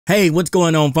Hey, what's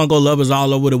going on, Funko lovers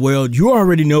all over the world? You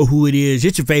already know who it is.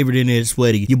 It's your favorite internet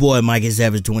sweaty, your boy Mike is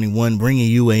Savage 21, bringing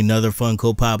you another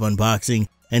Funko Pop unboxing.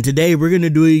 And today we're going to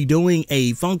be doing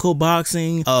a Funko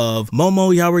boxing of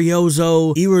Momo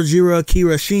Yaoyorozu, Eijiro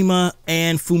Kirishima,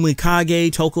 and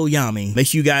Fumikage Tokoyami. Make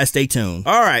sure you guys stay tuned.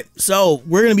 Alright, so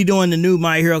we're going to be doing the new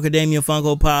My Hero Academia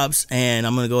Funko Pops, and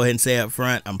I'm going to go ahead and say up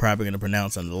front, I'm probably going to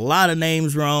pronounce a lot of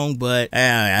names wrong, but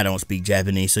I don't speak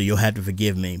Japanese, so you'll have to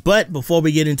forgive me. But before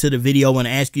we get into the video, I want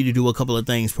to ask you to do a couple of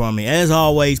things for me. As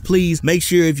always, please make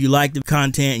sure if you like the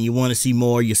content and you want to see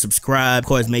more, you subscribe. Of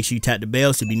course, make sure you tap the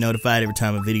bell so you'll be notified every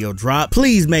time a video drop.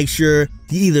 Please make sure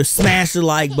you either smash the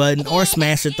like button or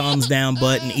smash the thumbs down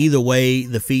button. Either way,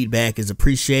 the feedback is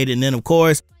appreciated. And then of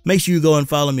course, make sure you go and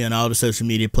follow me on all the social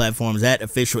media platforms at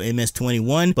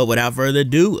officialms21. But without further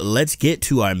ado, let's get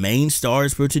to our main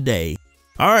stars for today.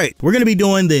 Alright, we're going to be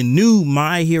doing the new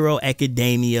My Hero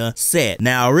Academia set.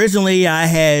 Now, originally I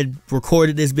had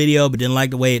recorded this video, but didn't like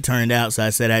the way it turned out, so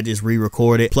I said I'd just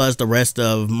re-record it. Plus the rest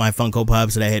of my Funko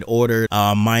Pops that I had ordered,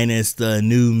 minus the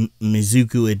new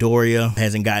Mizuku Midoriya,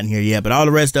 hasn't gotten here yet, but all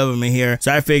the rest of them are here.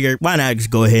 So I figured, why not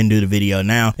just go ahead and do the video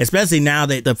now, especially now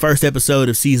that the first episode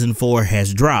of Season 4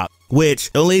 has dropped.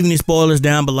 Which, don't leave any spoilers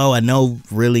down below. I know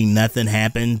really nothing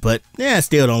happened, but yeah,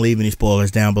 still don't leave any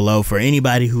spoilers down below for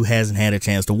anybody who hasn't had a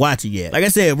chance to watch it yet. Like I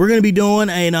said, we're going to be doing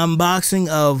an unboxing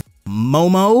of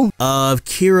Momo, of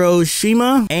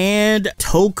Kirishima, and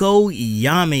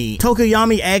Tokoyami.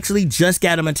 Tokoyami actually just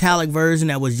got a metallic version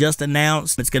that was just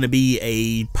announced. It's going to be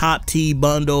a Pop Tea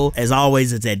bundle. As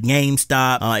always, it's at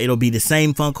GameStop. It'll be the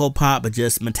same Funko Pop, but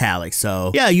just metallic.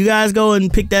 So yeah, you guys go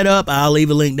and pick that up. I'll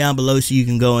leave a link down below so you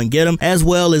can go and get them, as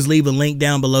well as leave a link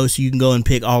down below so you can go and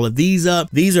pick all of these up.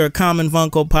 These are common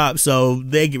Funko Pops, so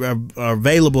they are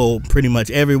available pretty much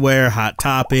everywhere. Hot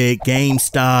Topic,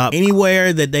 GameStop,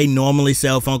 anywhere that they normally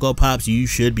sell Funko Pops, you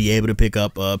should be able to pick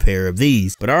up a pair of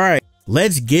these. But alright,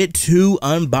 let's get to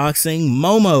unboxing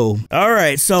Momo.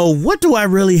 Alright, so what do I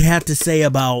really have to say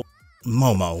about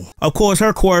Momo? Of course,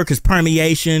 her quirk is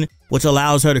permeation, which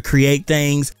allows her to create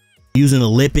things using the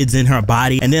lipids in her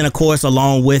body. And then of course,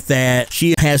 along with that,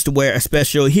 she has to wear a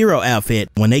special hero outfit.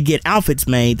 When they get outfits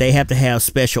made, they have to have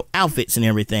special outfits and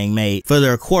everything made for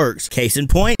their quirks. Case in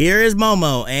point, here is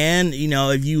Momo. And you know,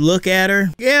 if you look at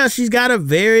her, yeah, she's got a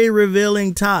very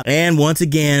revealing top. And once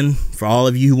again, for all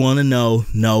of you who want to know,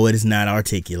 no, it is not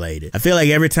articulated. I feel like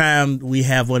every time we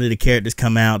have one of the characters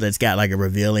come out that's got like a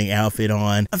revealing outfit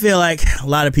on, I feel like a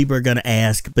lot of people are gonna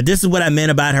ask, but this is what I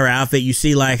meant about her outfit. You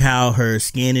see like how her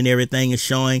skin and everything is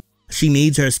showing. She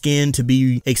needs her skin to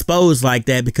be exposed like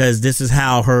that because this is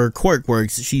how her quirk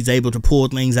works. She's able to pull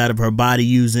things out of her body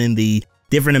using the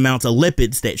different amounts of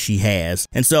lipids that she has.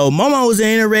 And so Momo is an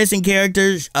interesting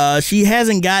character. She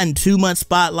hasn't gotten too much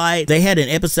spotlight. They had an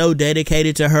episode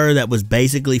dedicated to her that was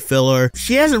basically filler.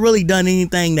 She hasn't really done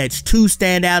anything that's too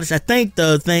standoutish. I think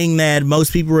the thing that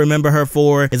most people remember her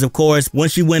for is, of course, when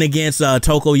she went against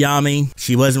Tokoyami,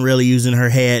 she wasn't really using her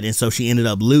head, and so she ended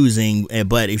up losing.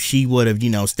 But if she would have, you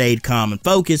know, stayed calm and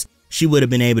focused, she would have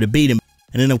been able to beat him.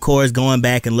 And then, of course, going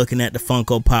back and looking at the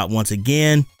Funko Pop once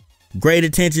again, great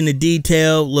attention to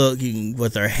detail. Look,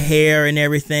 with her hair and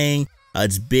everything,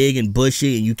 it's big and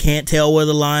bushy and you can't tell where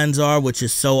the lines are, which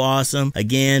is so awesome.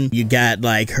 Again, you got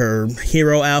like her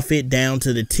hero outfit down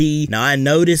to the T. Now I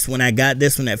noticed when I got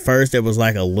this one at first, there was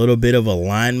like a little bit of a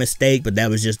line mistake, but that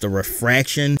was just a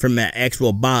refraction from the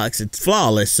actual box. It's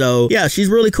flawless. So yeah, she's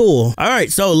really cool. All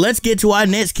right, so let's get to our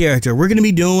next character. We're gonna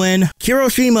be doing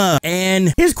Kirishima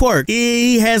and his quirk.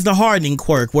 He has the hardening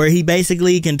quirk where he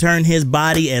basically can turn his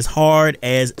body as hard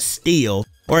as steel,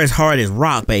 or as hard as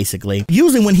rock, basically.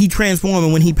 Usually when he transforms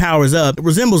and when he powers up, it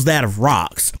resembles that of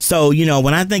rocks. So, you know,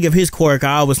 when I think of his quirk,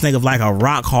 I always think of like a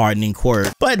rock hardening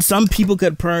quirk. But some people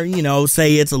could, you know,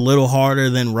 say it's a little harder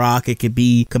than rock. It could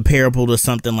be comparable to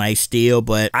something like steel,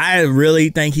 but I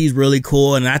really think he's really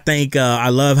cool. And I think I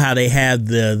love how they have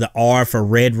the R for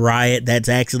Red Riot. That's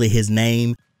actually his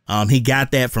name. He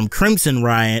got that from Crimson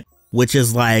Riot, which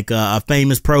is like a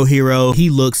famous pro hero he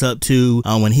looks up to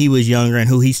when he was younger and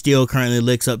who he still currently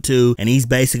looks up to. And he's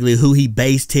basically who he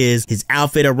based his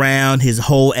outfit around, his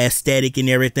whole aesthetic and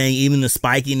everything, even the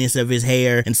spikiness of his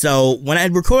hair. And so when I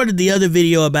recorded the other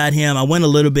video about him, I went a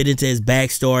little bit into his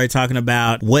backstory, talking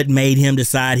about what made him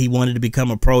decide he wanted to become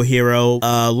a pro hero.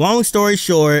 Long story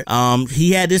short,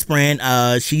 he had this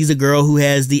friend. She's a girl who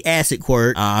has the acid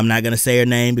quirk. I'm not going to say her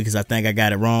name because I think I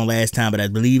got it wrong last time, but I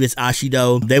believe it's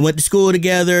Ashido. They went to to school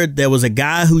together. There was a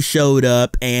guy who showed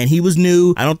up and he was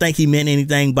new. I don't think he meant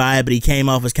anything by it, but he came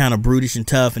off as kind of brutish and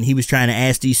tough, and he was trying to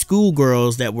ask these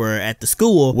schoolgirls that were at the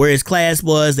school where his class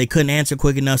was. They couldn't answer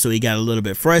quick enough, so he got a little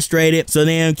bit frustrated. So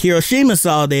then Kirishima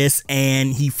saw this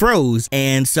and he froze.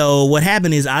 And so what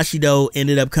happened is Ashido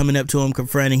ended up coming up to him,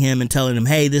 confronting him and telling him,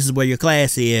 hey, this is where your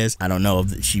class is. I don't know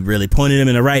if she really pointed him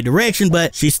in the right direction,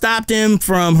 but she stopped him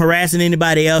from harassing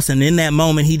anybody else. And in that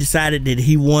moment, he decided that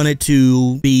he wanted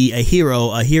to be a hero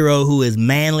who is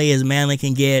manly as manly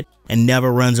can get and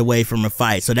never runs away from a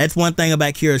fight. So that's one thing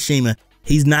about Kirishima.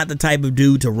 He's not the type of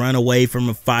dude to run away from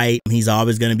a fight. He's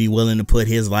always going to be willing to put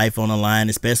his life on the line,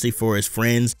 especially for his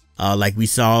friends. Like we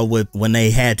saw with when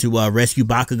they had to rescue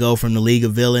Bakugo from the League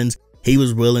of Villains. He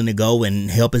was willing to go and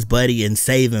help his buddy and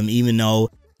save him, even though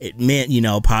it meant, you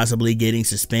know, possibly getting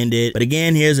suspended. But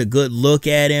again, here's a good look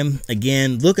at him.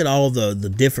 Again, look at all the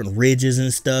different ridges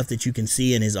and stuff that you can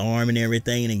see in his arm and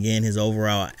everything. And again, his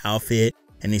overall outfit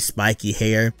and his spiky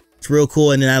hair. It's real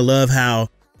cool. And then I love how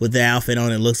with the outfit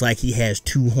on, it looks like he has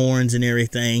 2 horns and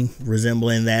everything,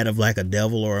 resembling that of like a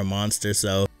devil or a monster.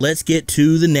 So let's get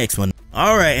to the next one.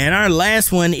 All right, and our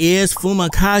last one is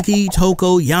Fumikage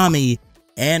Tokoyami.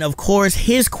 And of course,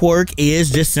 his quirk is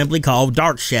just simply called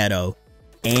Dark Shadow.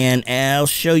 And I'll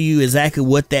show you exactly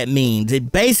what that means.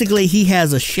 Basically, he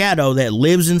has a shadow that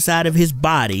lives inside of his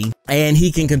body, and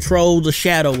he can control the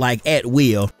shadow like at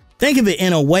will. Think of it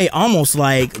in a way almost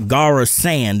like Gaara's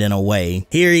sand in a way.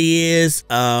 Here he is.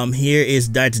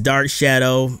 That's Dark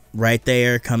Shadow right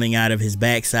there coming out of his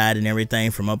backside and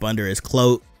everything from up under his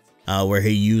cloak, where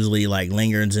he usually like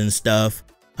lingers and stuff.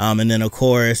 And then of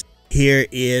course, here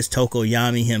is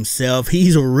Tokoyami himself.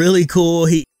 He's really cool.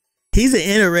 He's an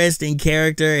interesting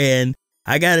character, and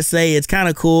I gotta say it's kind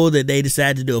of cool that they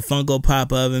decided to do a Funko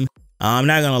Pop of him. I'm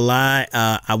not gonna lie,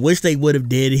 I wish they would have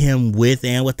did him with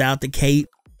and without the cape,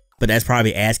 but that's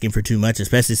probably asking for too much,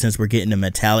 especially since we're getting a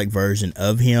metallic version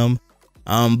of him.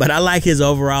 But I like his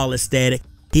overall aesthetic.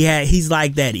 He's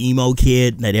like that emo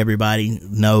kid that everybody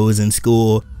knows in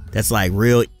school that's like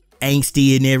real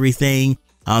angsty and everything.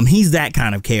 He's that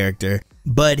kind of character,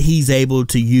 but he's able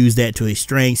to use that to his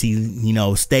strengths. He, you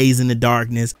know, stays in the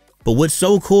darkness. But what's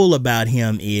so cool about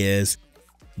him is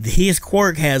his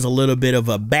quirk has a little bit of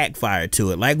a backfire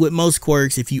to it. Like with most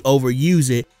quirks, if you overuse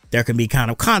it, there can be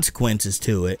kind of consequences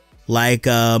to it. Like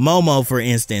Momo, for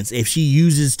instance, if she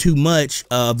uses too much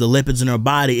of the lipids in her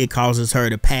body, it causes her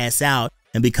to pass out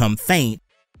and become faint.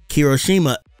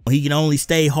 Kirishima, he can only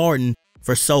stay hardened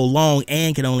for so long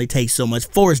and can only take so much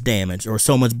force damage, or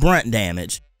so much blunt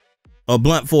damage, or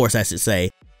blunt force, I should say.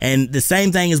 And the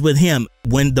same thing is with him.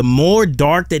 When the more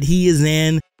dark that he is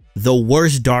in, the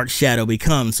worse Dark Shadow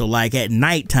becomes. So like at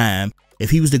nighttime, if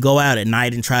he was to go out at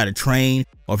night and try to train,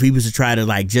 or if he was to try to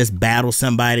like just battle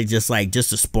somebody, just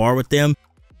to spar with them,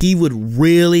 he would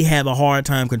really have a hard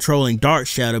time controlling Dark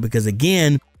Shadow, because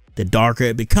again, the darker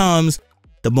it becomes,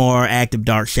 the more active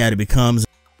Dark Shadow becomes.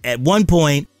 At one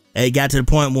point, it got to the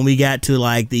point when we got to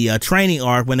like the training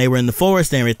arc, when they were in the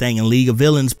forest and everything, and League of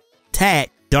Villains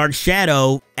attack, Dark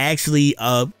Shadow actually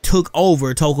took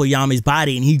over Tokoyami's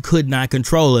body, and he could not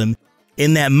control him.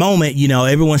 In that moment, you know,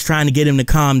 everyone's trying to get him to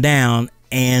calm down,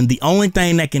 and the only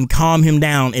thing that can calm him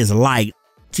down is light.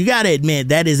 But you gotta admit,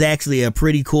 that is actually a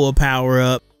pretty cool power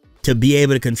up, to be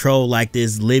able to control like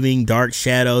this living Dark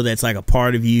Shadow that's like a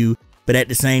part of you, but at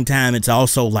the same time, it's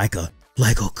also like a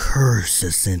curse,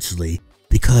 essentially,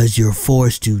 because you're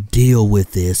forced to deal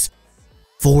with this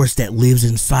force that lives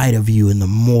inside of you, and the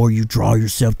more you draw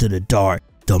yourself to the dark,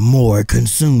 the more it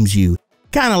consumes you.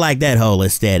 Kind of like that whole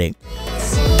aesthetic.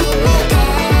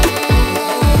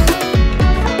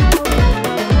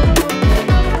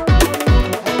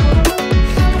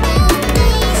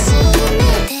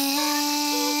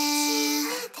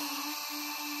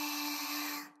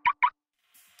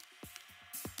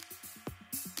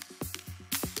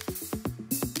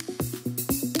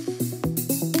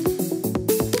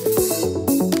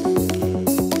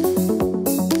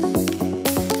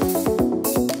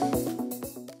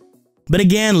 But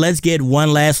again, let's get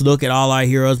one last look at all our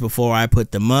heroes before I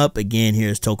put them up. Again,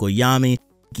 here's Tokoyami.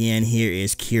 Again, here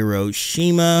is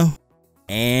Kirishima.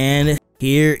 And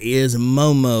here is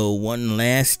Momo one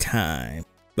last time.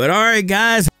 But alright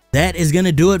guys, that is going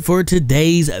to do it for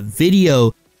today's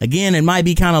video. Again, it might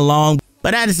be kind of long,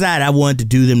 but I decided I wanted to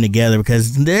do them together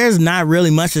because there's not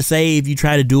really much to say if you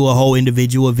try to do a whole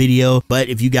individual video. But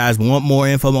if you guys want more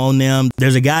info on them,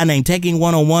 there's a guy named Taking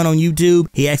 101 on YouTube.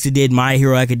 He actually did My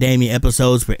Hero Academia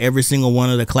episodes for every single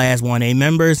one of the Class 1A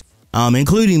members,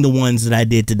 including the ones that I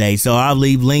did today. So I'll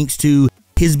leave links to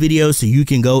his videos so you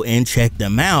can go and check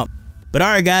them out. But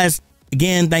alright guys,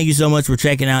 again, thank you so much for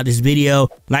checking out this video.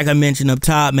 Like I mentioned up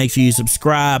top, make sure you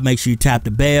subscribe, make sure you tap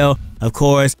the bell. Of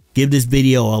course, give this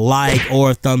video a like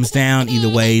or a thumbs down. Either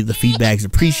way, the feedback is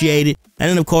appreciated. And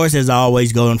then, of course, as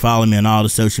always, go and follow me on all the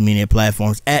social media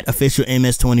platforms at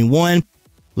officialms21.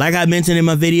 Like I mentioned in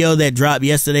my video that dropped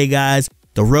yesterday, guys,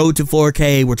 the road to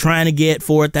 4K. We're trying to get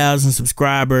 4,000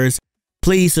 subscribers.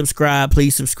 Please subscribe,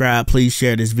 please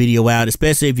share this video out,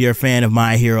 especially if you're a fan of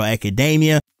My Hero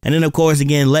Academia. And then, of course,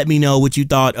 again, let me know what you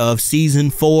thought of Season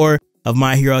 4 of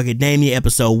My Hero Academia.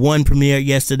 Episode 1 premiered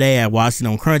yesterday. I watched it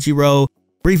on Crunchyroll.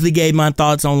 Briefly gave my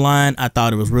thoughts online. I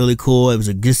thought it was really cool. It was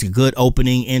just a good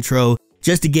opening intro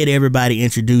just to get everybody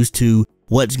introduced to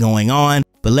what's going on.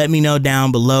 But let me know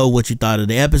down below what you thought of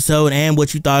the episode and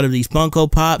what you thought of these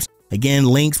Funko Pops. Again,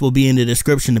 links will be in the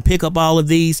description to pick up all of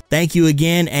these. Thank you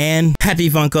again, and happy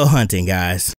Funko hunting,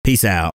 guys. Peace out.